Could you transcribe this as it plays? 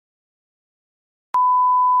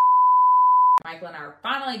Michael and I are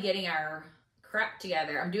finally getting our crap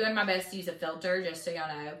together. I'm doing my best to use a filter, just so y'all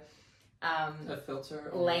know. A filter?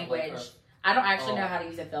 Or language. Like I don't actually know how to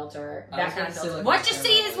use a filter. I That was kind of gonna say, filter. like, What a you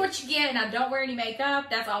see camera, is what you get, and I don't wear any makeup.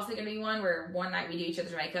 That's also going to be one where one night we do each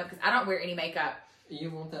other's makeup, because I don't wear any makeup. You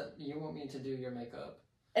want me to do your makeup?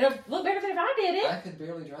 It'll look better than if I did it. I could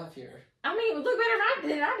barely drive here. I mean, it would look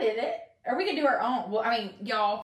better if I did it. Or we could do our own. Well, I mean, y'all,